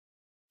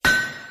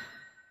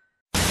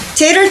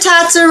Tater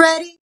tots are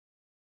ready.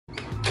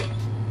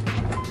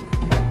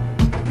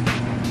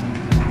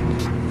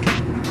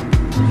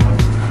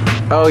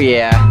 Oh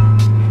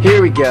yeah,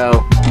 here we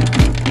go.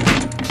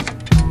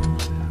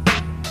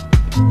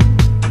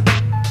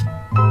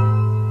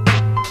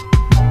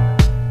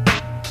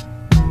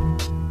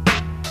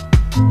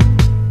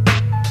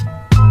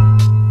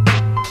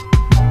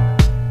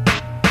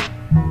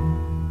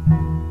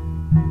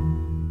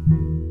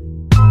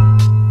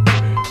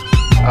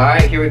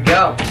 Alright, here we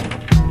go.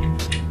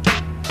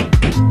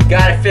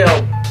 Got it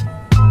filled.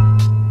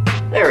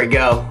 There we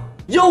go.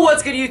 Yo,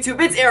 what's good YouTube?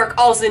 It's Eric,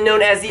 also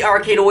known as the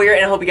Arcade Warrior,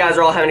 and I hope you guys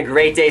are all having a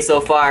great day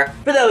so far.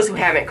 For those who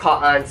haven't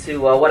caught on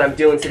to what I'm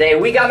doing today,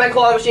 we got my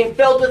claw machine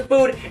filled with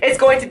food. It's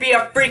going to be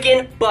a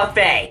freaking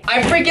buffet.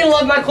 I freaking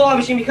love my claw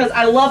machine because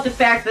I love the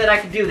fact that I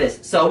can do this.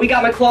 So we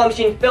got my claw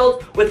machine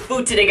filled with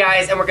food today,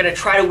 guys, and we're gonna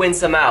try to win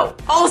some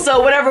out.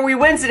 Also, whatever we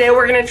win today,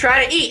 we're gonna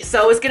try to eat,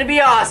 so it's gonna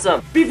be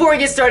awesome. Before we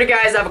get started,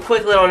 guys, I have a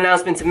quick little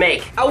announcement to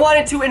make. I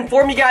wanted to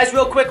inform you guys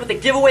real quick with the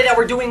giveaway that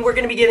we're doing. We're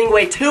gonna be giving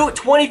away 2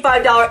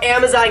 $25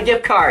 Amazon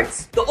gift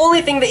cards. The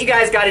only thing that you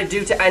guys gotta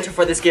do to enter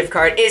for this gift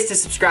card is to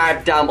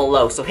subscribe down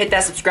below. So hit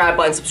that subscribe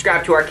button,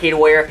 subscribe to Arcade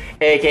Warrior,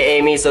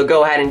 aka me, so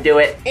go ahead and do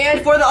it. And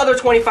for the other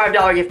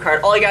 $25 gift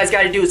card, all you guys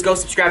gotta do is go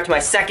subscribe to my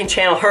second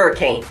channel,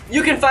 Hurricane.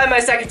 You can find my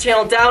second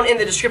channel down in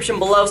the description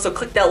below, so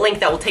click that link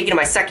that will take you to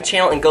my second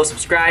channel and go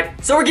subscribe.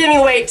 So we're giving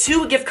away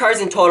 2 gift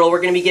cards in total. We're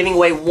gonna be giving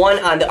away 1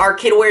 on the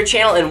Arcade Warrior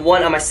channel and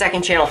 1 on my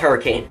second channel,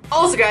 Hurricane.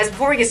 Also guys,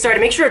 before we get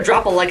started, make sure to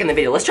drop a like on the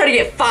video. Let's try to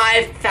get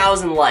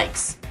 5,000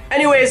 likes.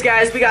 Anyways,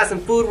 guys, we got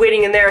some food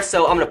waiting in there,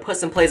 so I'm gonna put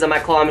some plays on my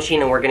claw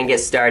machine and we're gonna get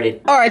started.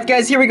 Alright,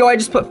 guys, here we go. I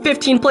just put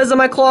 15 plays on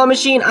my claw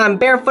machine. I'm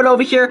barefoot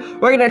over here.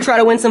 We're gonna try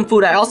to win some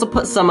food. I also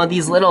put some of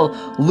these little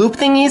loop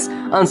thingies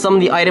on some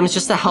of the items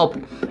just to help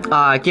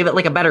give it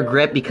like a better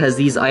grip because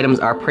these items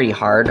are pretty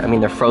hard. I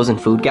mean, they're frozen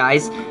food,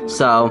 guys.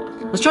 So,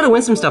 let's try to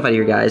win some stuff out of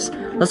here, guys.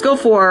 We're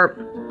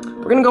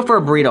gonna go for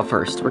a burrito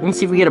first. We're gonna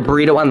see if we get a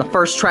burrito on the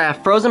first try. A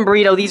frozen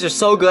burrito. These are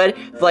so good.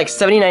 For like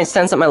 79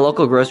 cents at my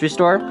local grocery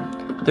store.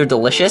 They're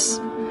delicious,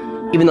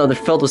 even though they're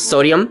filled with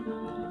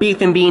sodium. Beef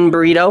and bean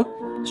burrito.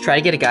 Let's try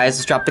to get it, guys.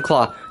 Let's drop the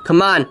claw.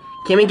 Come on.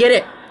 Can we get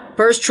it?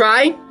 First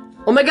try.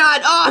 Oh my god.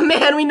 Oh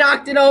man, we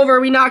knocked it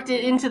over. We knocked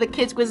it into the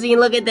kids'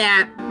 cuisine. Look at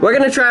that. We're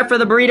gonna try for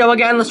the burrito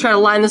again. Let's try to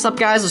line this up,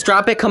 guys. Let's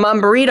drop it. Come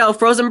on, burrito.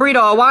 Frozen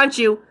burrito. I want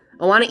you.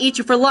 I want to eat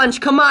you for lunch.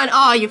 Come on.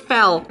 Oh, you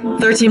fell.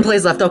 13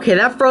 plays left. Okay,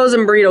 that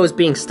frozen burrito is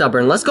being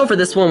stubborn. Let's go for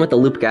this one with the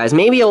loop, guys.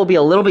 Maybe it will be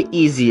a little bit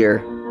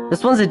easier.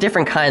 This one's a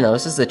different kind, though.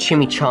 This is a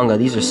chimichanga.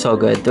 These are so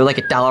good. They're like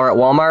 $1 at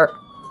Walmart.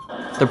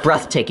 They're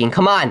breathtaking.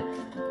 Come on.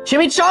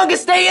 Chimichanga,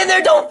 stay in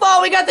there. Don't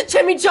fall. We got the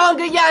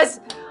chimichanga. Yes.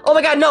 Oh,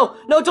 my God. No.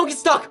 No, don't get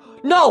stuck.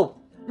 No.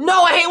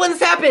 No, I hate when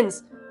this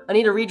happens. I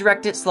need to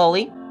redirect it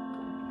slowly.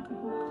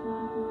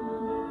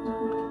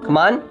 Come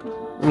on.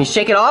 Let me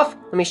shake it off.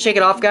 Let me shake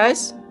it off,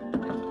 guys.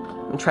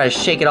 I'm try to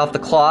shake it off the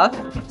claw.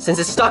 Since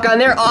it's stuck on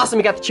there, awesome,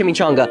 we got the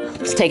chimichanga.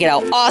 Let's take it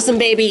out. Awesome,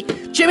 baby.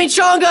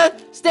 Chimichanga,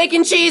 steak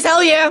and cheese,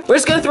 hell yeah. We're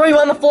just gonna throw you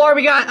on the floor.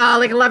 We got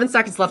like 11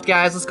 seconds left,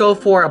 guys. Let's go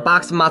for a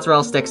box of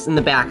mozzarella sticks in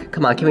the back.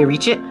 Come on, can we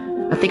reach it?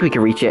 I think we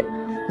can reach it.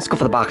 Let's go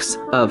for the box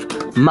of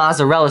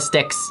mozzarella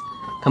sticks.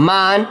 Come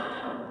on.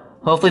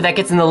 Hopefully that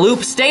gets in the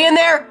loop. Stay in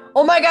there.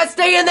 Oh my God,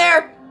 stay in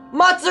there.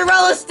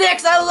 Mozzarella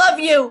sticks, I love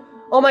you.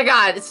 Oh my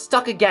God, it's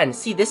stuck again.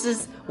 See, this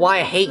is why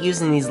I hate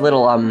using these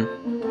little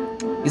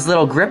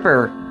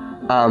gripper,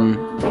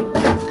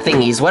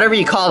 thingies, whatever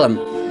you call them.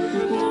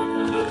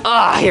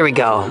 Ah, here we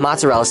go,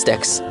 mozzarella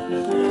sticks.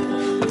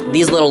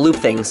 These little loop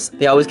things,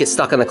 they always get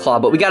stuck on the claw,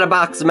 but we got a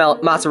box of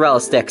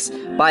mozzarella sticks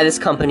by this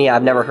company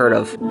I've never heard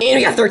of. And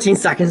we got 13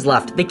 seconds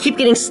left. They keep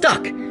getting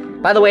stuck.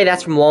 By the way,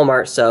 that's from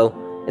Walmart, so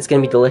it's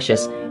gonna be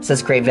delicious. It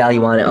says great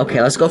value on it. Okay,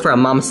 let's go for a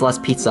Mama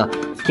Celeste pizza.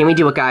 Can we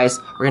do it, guys?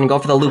 We're gonna go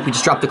for the loop. We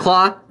just dropped the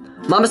claw.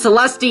 Mama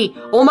Celeste,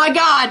 oh my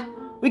God!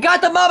 We got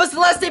the Mama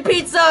Celeste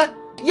pizza!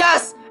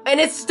 Yes! And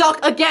it's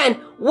stuck again!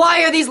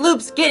 Why are these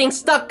loops getting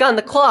stuck on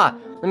the claw?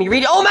 Let me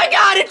read it. Oh my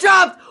God, it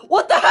dropped!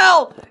 What the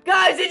hell?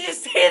 Guys, did you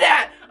see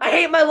that? I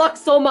hate my luck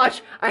so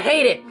much. I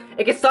hate it.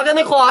 It gets stuck on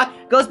the claw,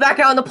 goes back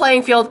out on the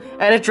playing field,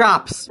 and it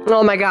drops.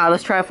 Oh my God,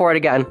 let's try for it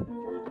again.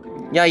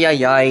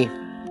 Yay.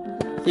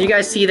 Do you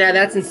guys see that?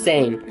 That's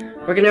insane.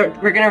 We're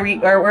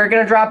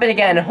gonna drop it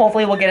again, and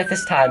hopefully we'll get it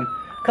this time.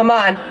 Come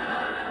on.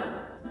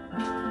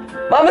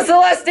 Mama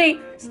Celeste,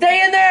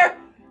 stay in there!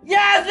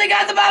 Yes, we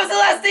got the Mama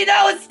Celeste!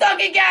 No, it's stuck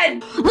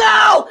again!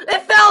 No!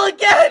 It fell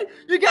again!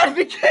 You gotta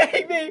be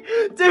kidding me!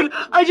 Dude,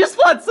 I just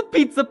want some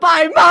pizza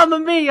pie, Mamma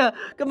Mia!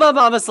 Come on,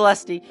 Mama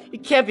Celeste. You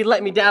can't be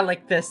letting me down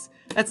like this.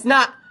 That's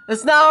not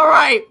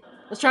alright!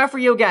 Let's try it for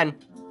you again.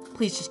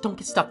 Please, just don't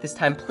get stuck this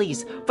time,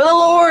 please. For the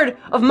Lord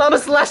of Mama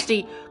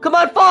Celeste! Come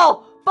on,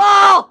 fall!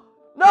 Fall!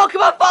 No,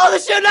 come on, follow the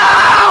shoe!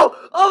 No!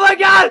 Oh my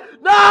God!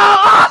 No!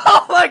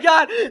 Oh my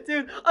God!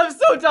 Dude, I'm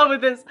so done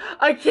with this.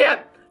 I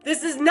can't.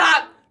 This is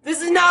not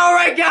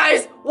alright,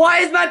 guys! Why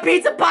is my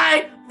pizza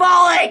pie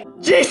falling?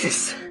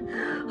 Jesus!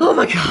 Oh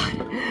my God.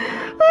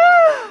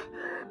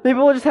 Maybe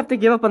we'll just have to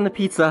give up on the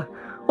pizza.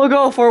 We'll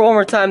go for it one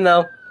more time,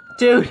 though.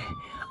 Dude,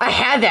 I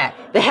had that.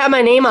 They had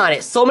my name on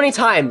it so many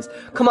times.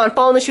 Come on,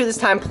 fall in the shoe this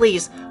time,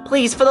 please.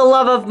 Please, for the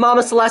love of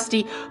Mama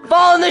Celeste,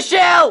 fall in the shoe!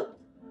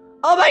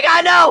 Oh my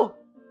god, no!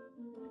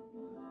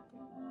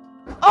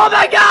 Oh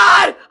my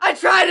god! I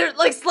tried to,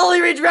 like,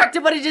 slowly redirect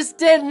it, but it just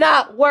did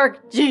not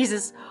work.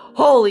 Jesus.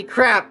 Holy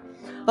crap.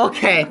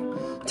 Okay.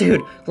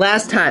 Dude,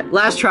 last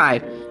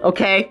try.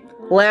 Okay?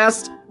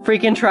 Last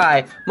freaking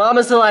try.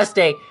 Mama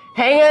Celeste,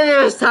 hang in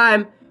there this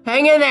time.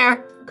 Hang in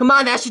there. Come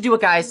on, that should do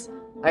it, guys.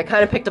 I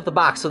kind of picked up the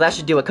box, so that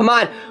should do it. Come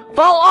on.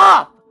 Fall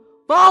off!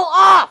 Fall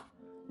off!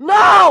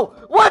 No!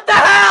 What the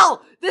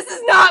hell? This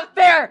is not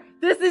fair!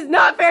 This is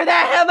not fair!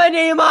 That had my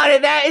name on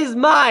it! That is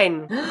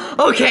mine!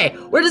 Okay,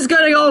 we're just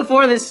gonna go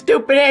for this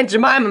stupid Aunt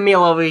Jemima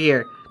meal over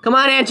here. Come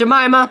on, Aunt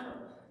Jemima.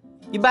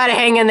 You better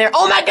hang in there.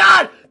 Oh my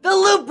god! The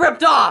loop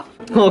ripped off!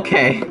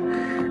 Okay.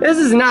 This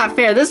is not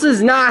fair. This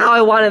is not how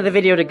I wanted the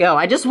video to go.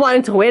 I just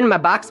wanted to win my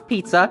box of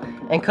pizza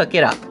and cook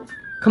it up.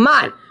 Come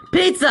on!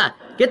 Pizza!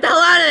 Get the hell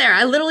out of there!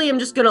 I literally am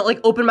just gonna, like,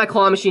 open my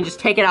claw machine, just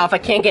take it out if I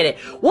can't get it.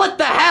 What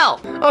the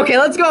hell? Okay,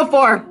 let's go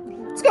for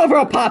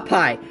a pot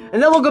pie.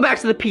 And then we'll go back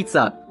to the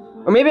pizza.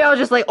 Or maybe I'll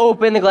just, like,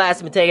 open the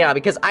glass and take it out,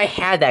 because I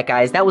had that,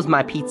 guys. That was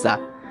my pizza.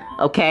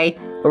 Okay?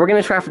 But we're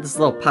gonna try for this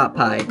little pot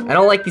pie. I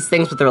don't like these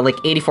things, but they're, like,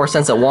 84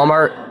 cents at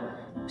Walmart.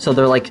 So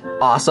they're, like,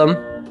 awesome.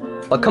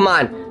 But come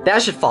on, that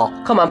should fall.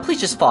 Come on, please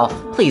just fall.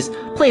 Please,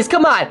 please,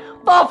 come on.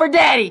 Fall for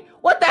daddy!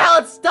 What the hell?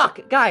 It's stuck!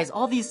 Guys,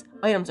 all these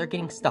items are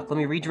getting stuck. Let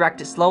me redirect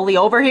it slowly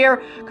over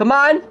here. Come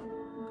on.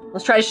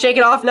 Let's try to shake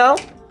it off now.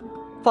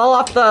 Fall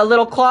off the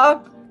little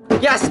claw.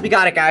 Yes, we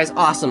got it, guys.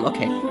 Awesome.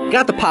 Okay,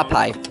 got the pot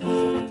pie.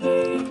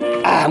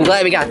 I'm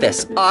glad we got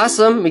this.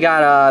 Awesome. We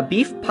got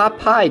beef pot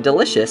pie.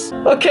 Delicious.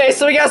 Okay,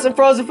 so we got some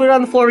frozen food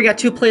on the floor. We got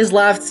 2 plates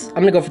left.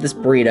 I'm gonna go for this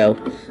burrito.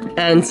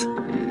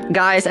 And,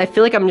 guys, I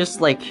feel like I'm just,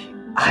 like,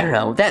 I don't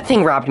know. That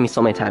thing robbed me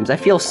so many times. I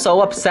feel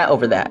so upset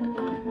over that.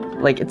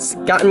 Like, it's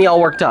gotten me all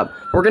worked up.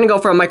 We're gonna go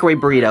for a microwave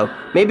burrito.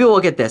 Maybe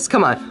we'll get this.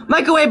 Come on.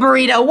 Microwave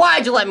burrito,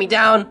 why'd you let me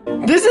down?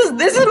 This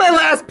is my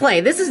last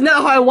play. This is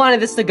not how I wanted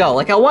this to go.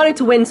 Like, I wanted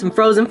to win some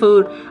frozen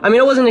food. I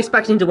mean, I wasn't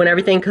expecting to win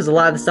everything because a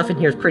lot of the stuff in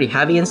here is pretty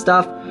heavy and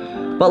stuff.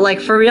 But,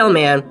 like, for real,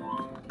 man,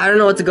 I don't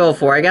know what to go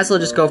for. I guess I'll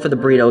just go for the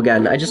burrito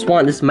again. I just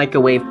want this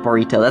microwave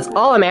burrito. That's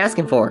all I'm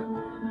asking for.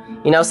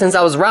 You know, since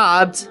I was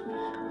robbed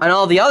on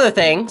all the other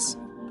things.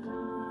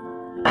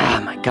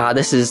 Ah, my God,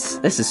 this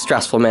is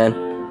stressful,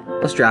 man.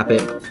 Let's drop it.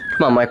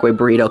 Come on, microwave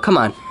burrito. Come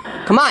on.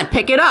 Come on,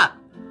 pick it up.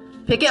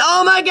 Pick it.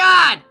 Oh my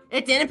God!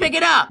 It didn't pick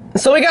it up.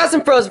 So we got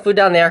some frozen food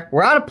down there.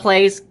 We're out of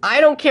plays. I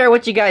don't care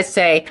what you guys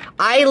say.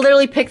 I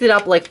literally picked it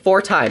up like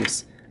 4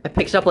 times. I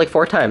picked it up like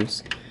 4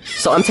 times.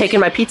 So I'm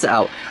taking my pizza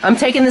out. I'm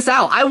taking this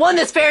out. I won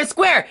this fair and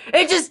square.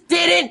 It just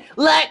didn't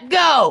let go.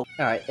 All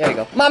right, there we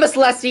go. Mama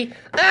Celeste.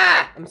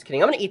 Ah! I'm just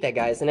kidding. I'm gonna eat that,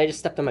 guys. And I just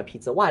stepped on my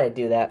pizza. Why did I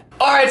do that?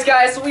 All right,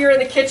 guys. So we are in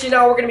the kitchen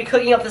now. We're gonna be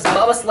cooking up this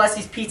Mama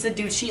Celeste's pizza.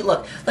 Dude,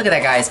 look at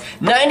that, guys.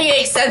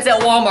 98 cents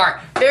at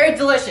Walmart. Very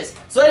delicious.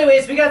 So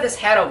anyways, we got this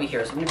hat over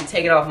here. So I'm gonna be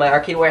taking off my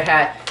Arcadeware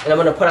hat. And I'm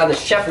gonna put on the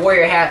Chef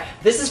Warrior hat.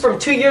 This is from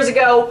 2 years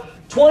ago.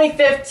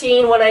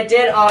 2015, when I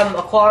did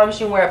a claw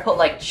machine where I put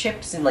like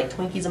chips and like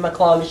Twinkies in my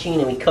claw machine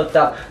and we cooked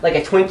up like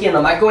a Twinkie in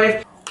the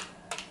microwave.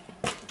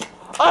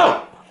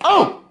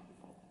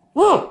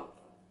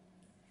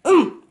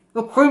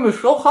 The cream is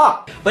so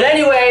hot. But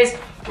anyways,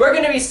 we're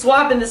gonna be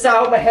swapping this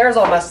out. My hair's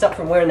all messed up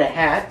from wearing the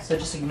hat, so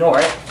just ignore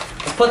it.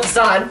 Let's put this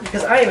on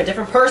because I am a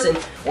different person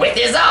with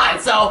this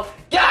on. So,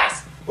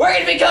 guys, we're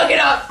gonna be cooking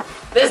up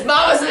this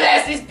Mama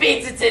Celeste's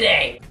pizza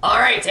today. All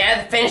right, to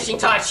add the finishing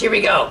touch, here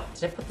we go.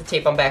 Did I put the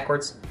tape on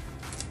backwards?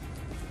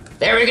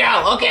 There we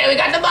go. Okay, we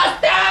got the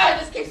mustache.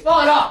 This keeps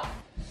falling off.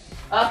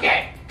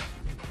 Okay.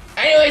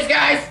 Anyways,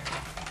 guys,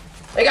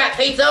 I got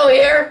pizza over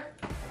here.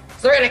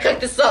 So we're gonna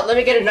cook this up. Let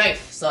me get a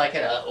knife so I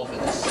can open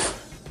this.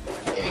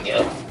 There we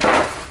go.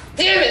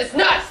 Damn it, it's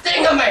not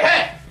staying on my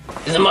head.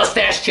 Is the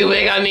mustache too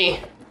big on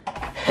me?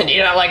 Do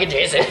you not like it,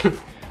 Jason?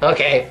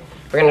 Okay.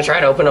 We're gonna try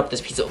to open up this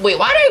pizza. Wait,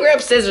 why do I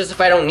grab scissors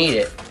if I don't need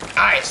it?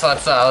 All right, so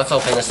let's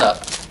open this up.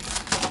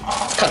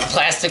 Cut the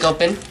plastic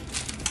open.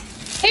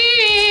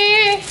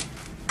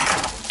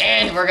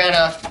 And we're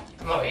gonna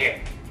come over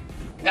here.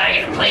 Gotta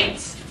get a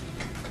plate.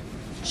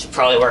 Should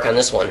probably work on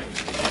this one.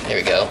 There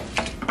we go.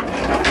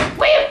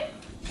 Wham!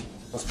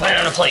 Let's put it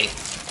on a plate.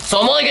 So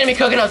I'm only gonna be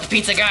cooking up the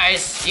pizza,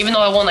 guys. Even though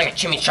I won like a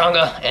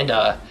chimichanga and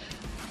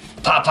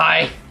pot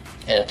pie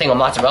and a thing of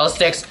mozzarella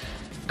sticks.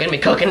 Gonna be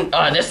cooking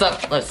this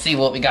up. Let's see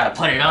what we gotta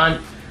put it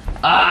on.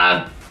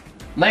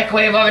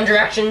 Microwave oven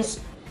directions,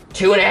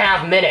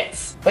 2.5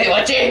 minutes. Wait,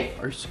 what, Jay?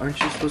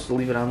 Aren't you supposed to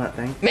leave it on that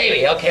thing?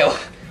 Maybe, okay,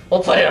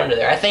 we'll put it under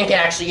there. I think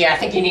actually, yeah, I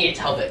think you need it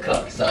to help it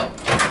cook, so.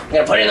 I'm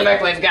gonna put it in the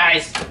microwave,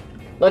 guys.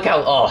 Look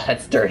how, oh,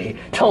 that's dirty.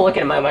 Don't look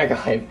at my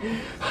microwave.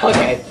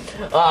 Okay,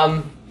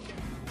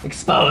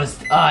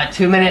 exposed.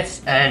 2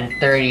 minutes and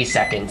 30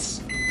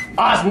 seconds.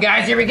 Awesome,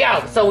 guys, here we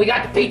go. So we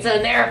got the pizza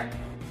in there.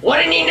 What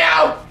I need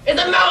now is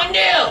a Mountain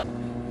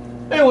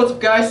Dew! Hey, what's up,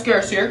 guys?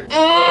 Scarce here.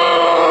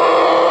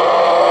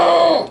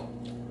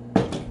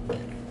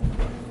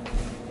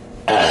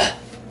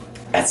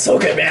 That's so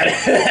good, man.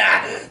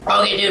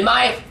 Okay, dude,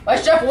 my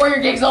Chef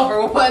Warrior gig's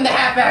over. We're putting the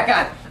hat back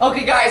on.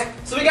 Okay, guys,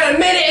 so we got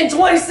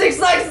 1:26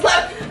 seconds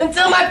left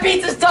until my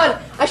pizza's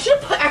done. I should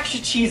put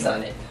extra cheese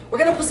on it. We're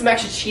gonna put some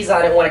extra cheese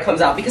on it when it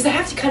comes out because I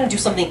have to kind of do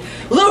something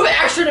a little bit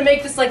extra to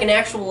make this like an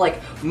actual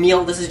like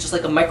meal. This is just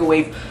like a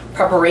microwave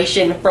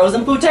preparation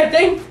frozen food type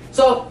thing.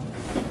 So,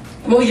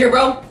 come over here,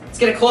 bro. Let's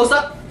get a close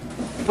up.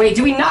 Wait,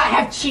 do we not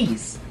have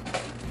cheese?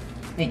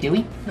 Wait, do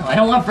we? No, I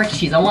don't want brick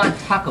cheese. I want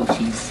taco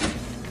cheese.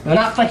 No,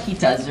 not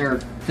fajitas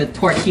or the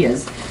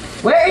tortillas.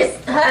 Where is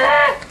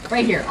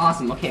right here?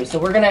 Awesome. Okay, so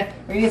we're gonna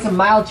get some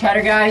mild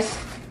cheddar, guys,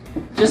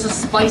 just to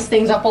spice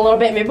things up a little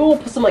bit. Maybe we'll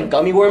put some like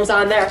gummy worms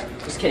on there.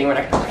 Just kidding, we're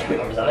not gonna put gummy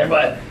worms on there.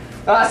 But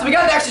so we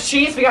got the extra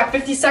cheese. We got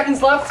 50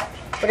 seconds left.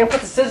 We're gonna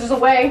put the scissors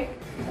away.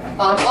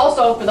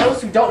 Also, for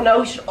those who don't know,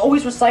 you should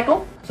always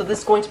recycle. So this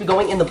is going to be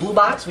going in the blue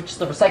box, which is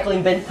the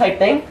recycling bin type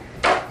thing.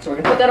 So we're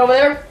gonna put that over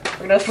there.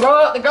 We're gonna throw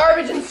out the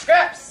garbage and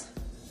scraps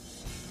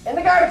in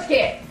the garbage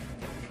can.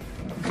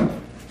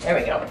 There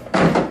we go.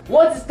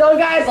 Once it's done,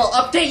 guys, I'll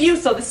update you.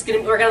 So this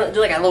is we're gonna do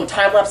like a little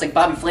time lapse like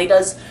Bobby Flay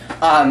does.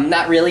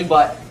 Not really,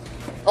 but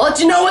I'll let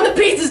you know when the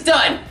pizza's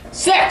done.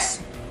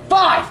 6,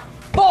 5,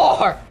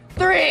 4,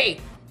 3,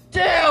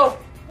 2,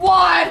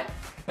 1.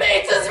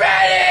 Pizza's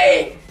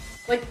ready!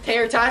 Like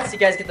tater tots, you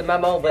guys get the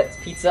memo, but it's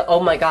pizza. Oh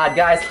my god,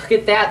 guys, look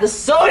at that. The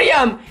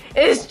sodium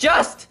is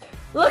just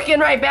looking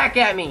right back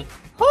at me.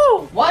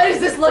 Whew. Why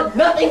does this look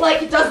nothing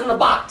like it does in the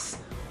box?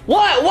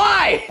 What?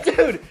 Why?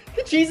 Dude,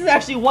 the cheese is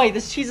actually white.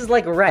 This cheese is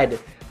like red.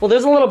 Well,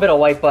 there's a little bit of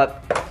white,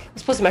 but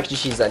let's put some extra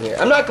cheese on here.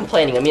 I'm not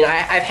complaining. I mean,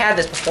 I've had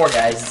this before,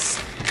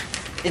 guys.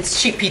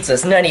 It's cheap pizza.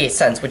 It's 98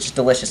 cents, which is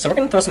delicious. So we're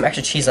gonna throw some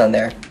extra cheese on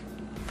there.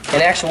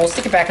 And actually, we'll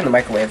stick it back in the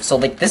microwave. So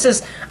like this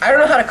is, I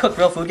don't know how to cook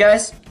real food,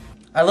 guys.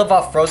 I live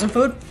off frozen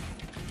food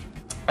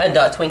and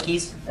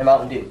Twinkies and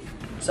Mountain Dew.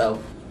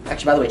 So,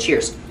 actually, by the way,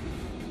 cheers.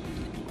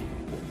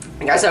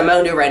 You guys have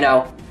Mountain Dew right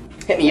now,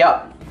 hit me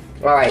up.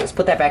 All right, let's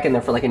put that back in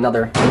there for like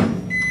another,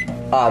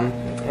 I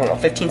don't know,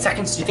 15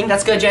 seconds. Do you think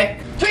that's good, Jay?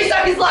 3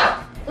 seconds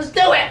left. Let's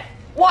do it.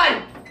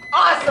 1.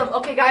 Awesome.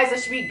 Okay, guys,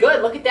 that should be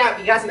good. Look at that.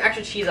 We got some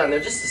extra cheese on there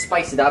just to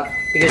spice it up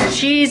because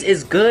cheese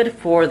is good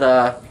for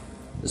the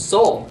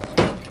soul.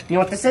 You know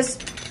what this is?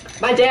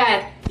 My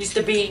dad used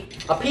to be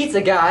a pizza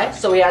guy,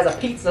 so he has a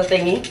pizza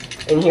thingy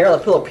in here, a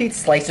little pizza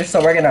slicer.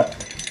 So we're gonna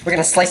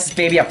slice this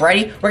baby up.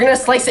 Ready? We're gonna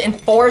slice it in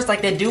 4s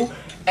like they do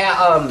at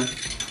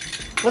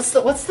what's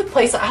the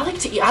place I like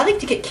to eat? I like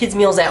to get kids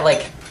meals at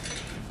like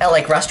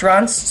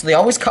restaurants. So they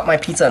always cut my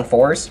pizza in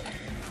 4s.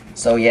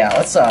 So yeah,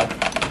 let's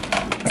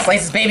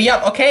slice this baby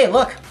up. Okay,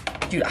 look.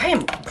 Dude, I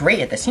am great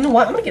at this. You know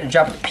what? I'm gonna get a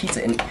job at the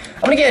pizza and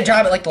I'm gonna get a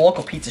job at like the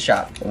local pizza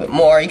shop. A little bit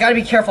more. You gotta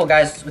be careful,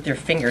 guys, with your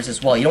fingers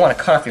as well. You don't wanna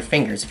cut off your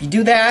fingers. If you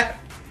do that,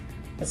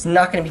 it's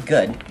not gonna be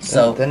good.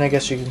 So then I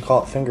guess you can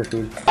call it finger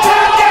food.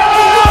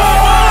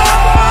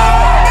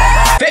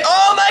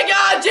 Oh my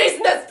god,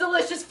 Jason, that's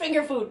delicious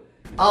finger food.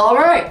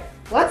 Alright,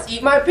 let's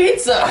eat my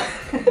pizza.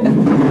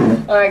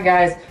 Alright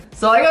guys,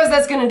 so I guess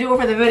that's gonna do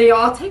it for the video.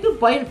 I'll take a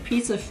bite of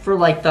pizza for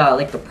like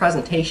the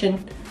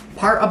presentation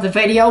part of the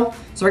video.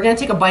 So we're gonna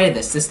take a bite of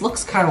this. This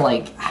looks kind of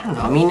like, I don't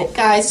know, I mean,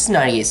 guys, it's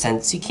 98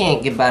 cents. You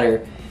can't get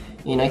better,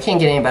 you know, you can't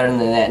get any better than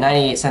that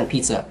 98-cent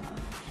pizza.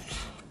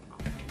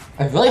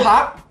 It's really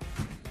hot,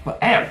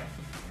 but damn.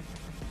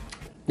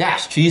 Yeah,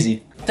 it's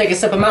cheesy. Take a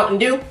sip of Mountain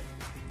Dew.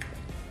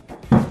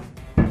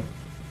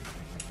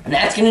 And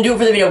that's gonna do it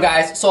for the video,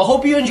 guys. So I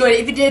hope you enjoyed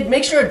it. If you did,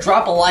 make sure to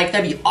drop a like.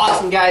 That'd be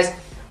awesome, guys.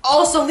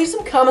 Also, leave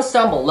some comments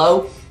down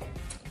below.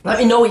 Let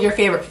me know what your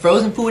favorite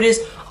frozen food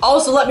is.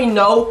 Also, let me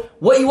know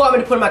what you want me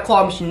to put in my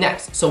claw machine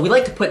next. So we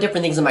like to put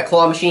different things in my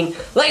claw machine,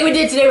 like we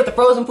did today with the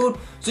frozen food.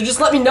 So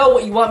just let me know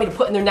what you want me to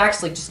put in there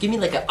next. Like, just give me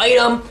like an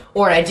item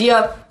or an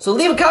idea. So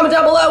leave a comment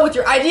down below with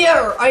your idea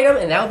or item,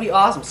 and that would be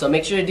awesome. So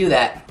make sure to do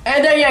that.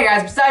 And yeah,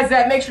 guys, besides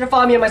that, make sure to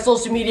follow me on my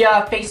social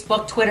media,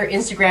 Facebook, Twitter,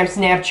 Instagram,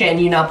 Snapchat, and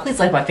please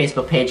like my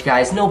Facebook page,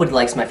 guys. Nobody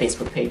likes my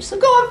Facebook page. So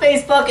go on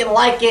Facebook and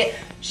like it,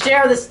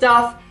 share the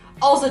stuff.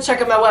 Also, check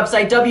out my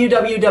website,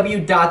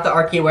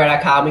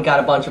 www.thearcadeware.com. We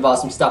got a bunch of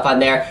awesome stuff on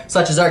there,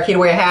 such as Arcade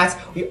Warrior hats.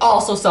 We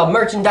also sell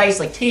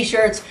merchandise like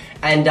t-shirts,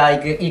 and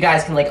you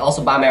guys can like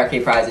also buy my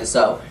arcade prizes.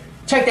 So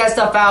check that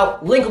stuff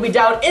out. Link will be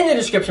down in the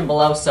description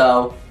below,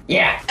 so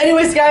yeah.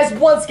 Anyways, guys,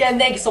 once again,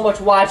 thank you so much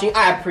for watching.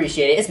 I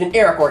appreciate it. It's been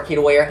Eric Arcade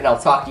Warrior, and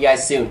I'll talk to you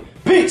guys soon.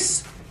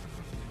 Peace!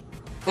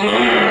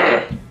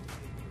 I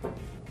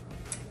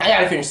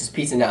gotta finish this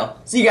pizza now.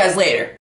 See you guys later.